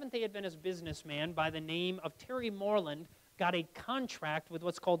 a Seventh-day Adventist businessman by the name of Terry Moreland, got a contract with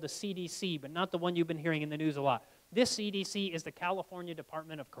what's called the CDC, but not the one you've been hearing in the news a lot. This CDC is the California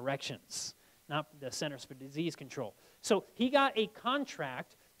Department of Corrections, not the Centers for Disease Control. So he got a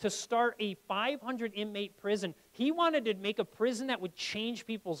contract to start a 500-inmate prison. He wanted to make a prison that would change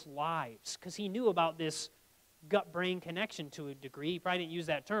people's lives because he knew about this gut-brain connection to a degree. He probably didn't use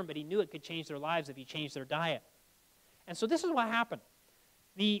that term, but he knew it could change their lives if he changed their diet. And so this is what happened.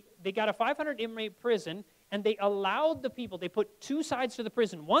 They got a 500-inmate prison, and they allowed the people, they put two sides to the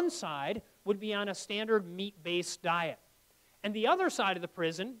prison. One side would be on a standard meat-based diet. And the other side of the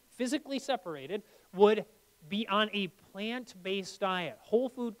prison, physically separated, would be on a plant-based diet, whole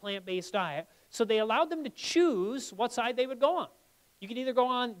food plant-based diet. So they allowed them to choose what side they would go on. You could either go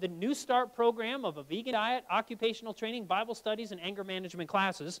on the New Start program of a vegan diet, occupational training, Bible studies, and anger management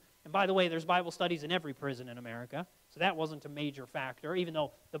classes. And by the way, there's Bible studies in every prison in America. So that wasn't a major factor. Even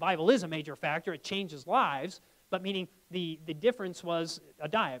though the Bible is a major factor, it changes lives. But meaning the difference was a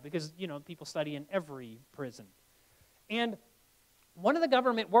diet because, you know, people study in every prison. And one of the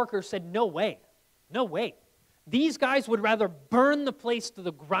government workers said, no way, no way. These guys would rather burn the place to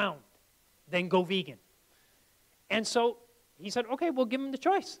the ground than go vegan. And so he said, okay, we'll give them the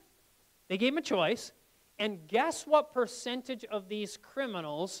choice. They gave him a choice, and guess what percentage of these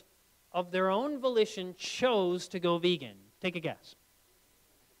criminals of their own volition chose to go vegan? Take a guess.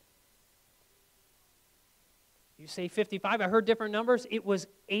 You say 55, I heard different numbers. It was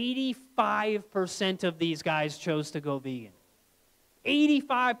 85% of these guys chose to go vegan.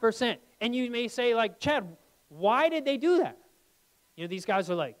 85%. And you may say, like, Chad, why did they do that? You know, these guys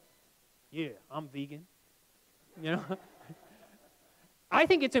are like, yeah, I'm vegan. You know? I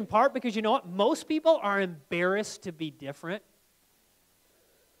think it's in part because, you know what? Most people are embarrassed to be different.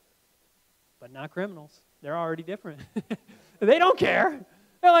 But not criminals. They're already different. They don't care.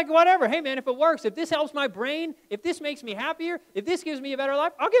 They're like, whatever. Hey, man, if it works, if this helps my brain, if this makes me happier, if this gives me a better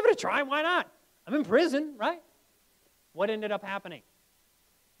life, I'll give it a try. Why not? I'm in prison, right? What ended up happening?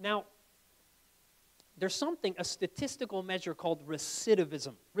 Now, there's something, a statistical measure called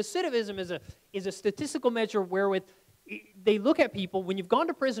recidivism. Recidivism is a statistical measure wherewith they look at people. When you've gone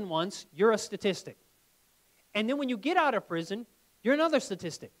to prison once, you're a statistic. And then when you get out of prison, you're another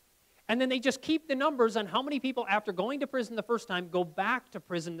statistic. And then they just keep the numbers on how many people, after going to prison the first time, go back to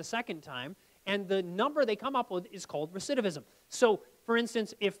prison the second time. And the number they come up with is called recidivism. So, for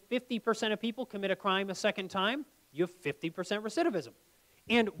instance, if 50% of people commit a crime a second time, you have 50% recidivism.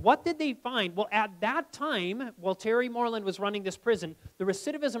 And what did they find? Well, at that time, while Terry Moreland was running this prison, the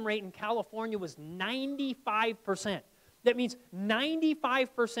recidivism rate in California was 95%. That means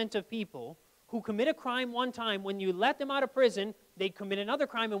 95% of people who commit a crime one time, when you let them out of prison, they commit another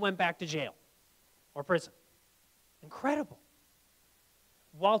crime and went back to jail or prison. Incredible.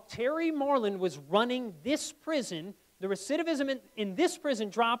 While Terry Moreland was running this prison, the recidivism in this prison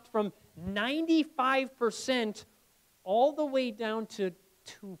dropped from 95% all the way down to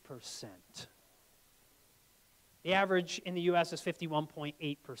 2%. The average in the U.S. is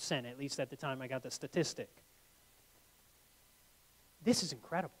 51.8%, at least at the time I got the statistic. This is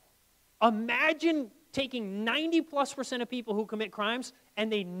incredible. Imagine taking 90+% of people who commit crimes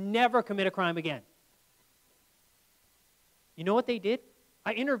and they never commit a crime again. You know what they did?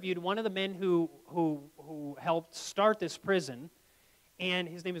 I interviewed one of the men who helped start this prison, and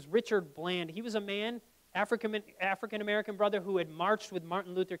his name is Richard Bland. He was a man, African-American brother, who had marched with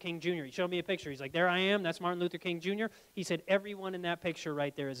Martin Luther King Jr. He showed me a picture. He's like, there I am, that's Martin Luther King Jr. He said, everyone in that picture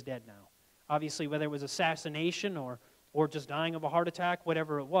right there is dead now. Obviously, whether it was assassination or just dying of a heart attack,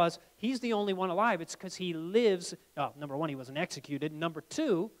 whatever it was, he's the only one alive. It's because he lives, number one, he wasn't executed. Number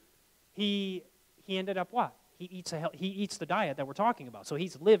two, he ended up what? He eats the diet that we're talking about. So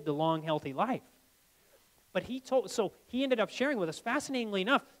he's lived a long, healthy life. But he ended up sharing with us, fascinatingly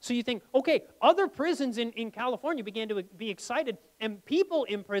enough. So you think, okay, other prisons in California began to be excited, and people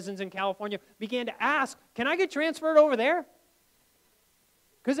in prisons in California began to ask, can I get transferred over there?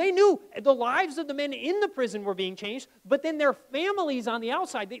 Because they knew the lives of the men in the prison were being changed, but then their families on the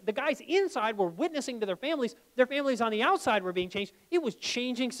outside, the guys inside were witnessing to their families on the outside were being changed. It was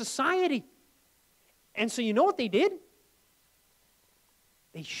changing society. And so you know what they did?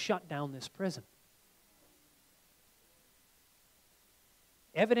 They shut down this prison.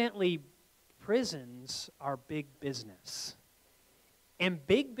 Evidently, prisons are big business. And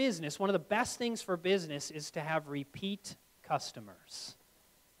big business, one of the best things for business is to have repeat customers.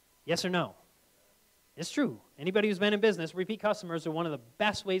 Yes or no? It's true. Anybody who's been in business, repeat customers are one of the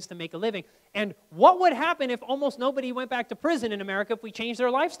best ways to make a living. And what would happen if almost nobody went back to prison in America if we changed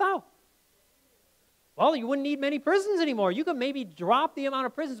their lifestyle? Well, you wouldn't need many prisons anymore. You could maybe drop the amount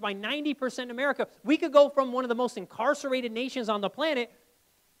of prisons by 90% in America. We could go from one of the most incarcerated nations on the planet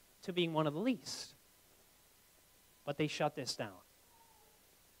to being one of the least. But they shut this down.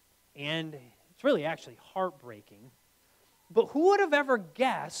 And it's really actually heartbreaking. But who would have ever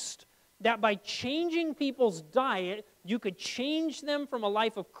guessed that by changing people's diet, you could change them from a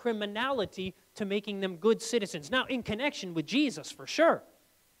life of criminality to making them good citizens? Now, in connection with Jesus, for sure,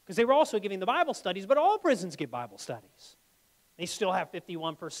 because they were also giving the Bible studies, but all prisons give Bible studies. They still have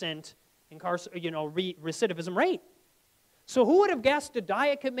 51% recidivism rate. So who would have guessed a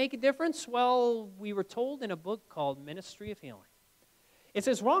diet could make a difference? Well, we were told in a book called Ministry of Healing. It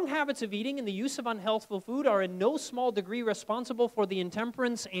says, wrong habits of eating and the use of unhealthful food are in no small degree responsible for the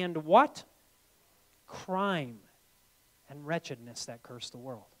intemperance and what? Crime and wretchedness that curse the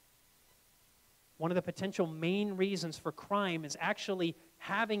world. One of the potential main reasons for crime is actually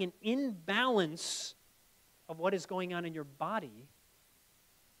having an imbalance of what is going on in your body,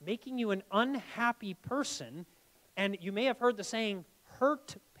 making you an unhappy person. And you may have heard the saying,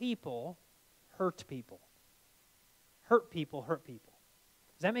 hurt people hurt people. Hurt people hurt people.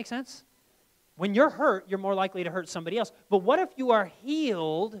 Does that make sense? When you're hurt, you're more likely to hurt somebody else. But what if you are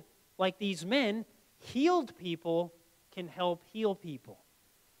healed like these men? Healed people can help heal people.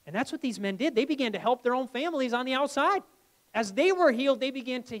 And that's what these men did. They began to help their own families on the outside. As they were healed, they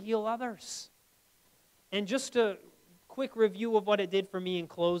began to heal others. And just a quick review of what it did for me in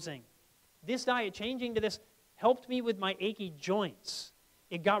closing. This diet, changing to this, helped me with my achy joints.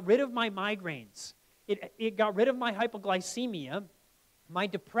 It got rid of my migraines. It got rid of my hypoglycemia, my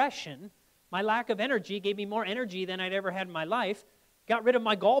depression, my lack of energy. Gave me more energy than I'd ever had in my life. Got rid of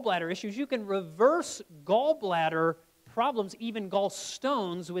my gallbladder issues. You can reverse gallbladder problems, even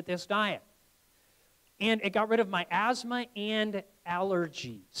gallstones, with this diet. And it got rid of my asthma and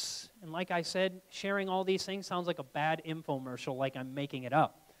allergies. And like I said, sharing all these things sounds like a bad infomercial, like I'm making it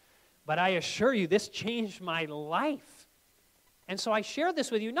up. But I assure you, this changed my life. And so I share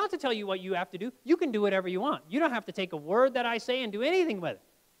this with you, not to tell you what you have to do. You can do whatever you want. You don't have to take a word that I say and do anything with it.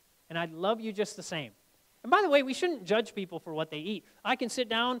 And I'd love you just the same. And by the way, we shouldn't judge people for what they eat. I can sit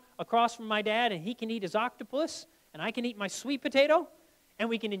down across from my dad, and he can eat his octopus, and I can eat my sweet potato, and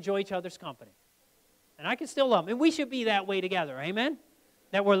we can enjoy each other's company. And I can still love him. And we should be that way together, amen?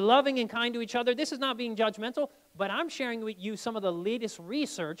 That we're loving and kind to each other. This is not being judgmental, but I'm sharing with you some of the latest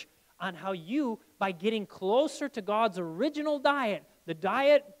research on how you, by getting closer to God's original diet, the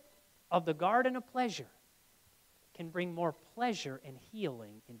diet of the garden of pleasure, can bring more pleasure and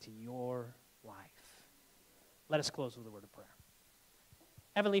healing into your life. Let us close with a word of prayer.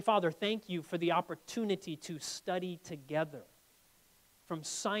 Heavenly Father, thank you for the opportunity to study together from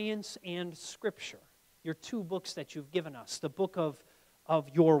science and Scripture, your two books that you've given us, the book of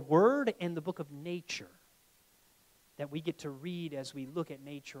your Word and the book of nature, that we get to read as we look at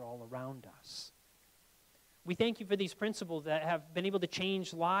nature all around us. We thank you for these principles that have been able to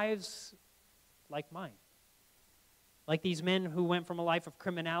change lives like mine, like these men who went from a life of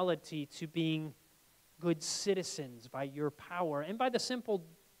criminality to being good citizens by your power and by the simple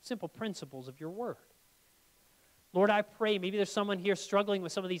principles of your word. Lord, I pray maybe there's someone here struggling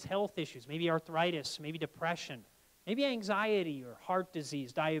with some of these health issues, maybe arthritis, maybe depression, maybe anxiety or heart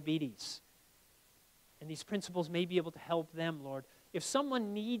disease, diabetes. And these principles may be able to help them, Lord. If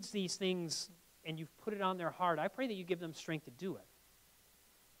someone needs these things and you've put it on their heart, I pray that you give them strength to do it.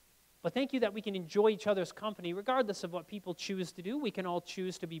 But thank you that we can enjoy each other's company regardless of what people choose to do. We can all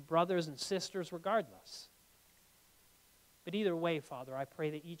choose to be brothers and sisters regardless. But either way, Father, I pray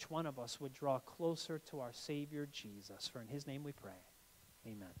that each one of us would draw closer to our Savior Jesus. For in His name we pray.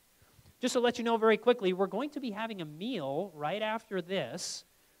 Amen. Just to let you know very quickly, we're going to be having a meal right after this.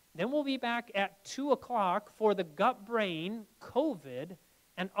 Then we'll be back at 2 o'clock for the gut-brain, COVID,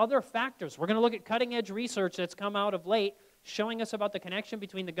 and other factors. We're going to look at cutting-edge research that's come out of late, showing us about the connection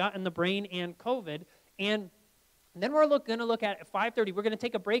between the gut and the brain and COVID. And then we're going to look at 5:30. We're going to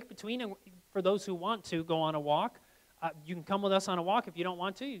take a break between, and for those who want to go on a walk. You can come with us on a walk. If you don't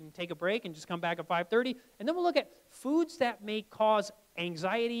want to, you can take a break and just come back at 5:30. And then we'll look at foods that may cause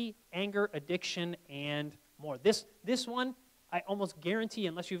anxiety, anger, addiction, and more. This one, I almost guarantee,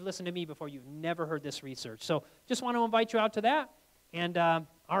 unless you've listened to me before, you've never heard this research. So just want to invite you out to that. And all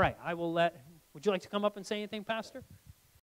right, would you like to come up and say anything, Pastor?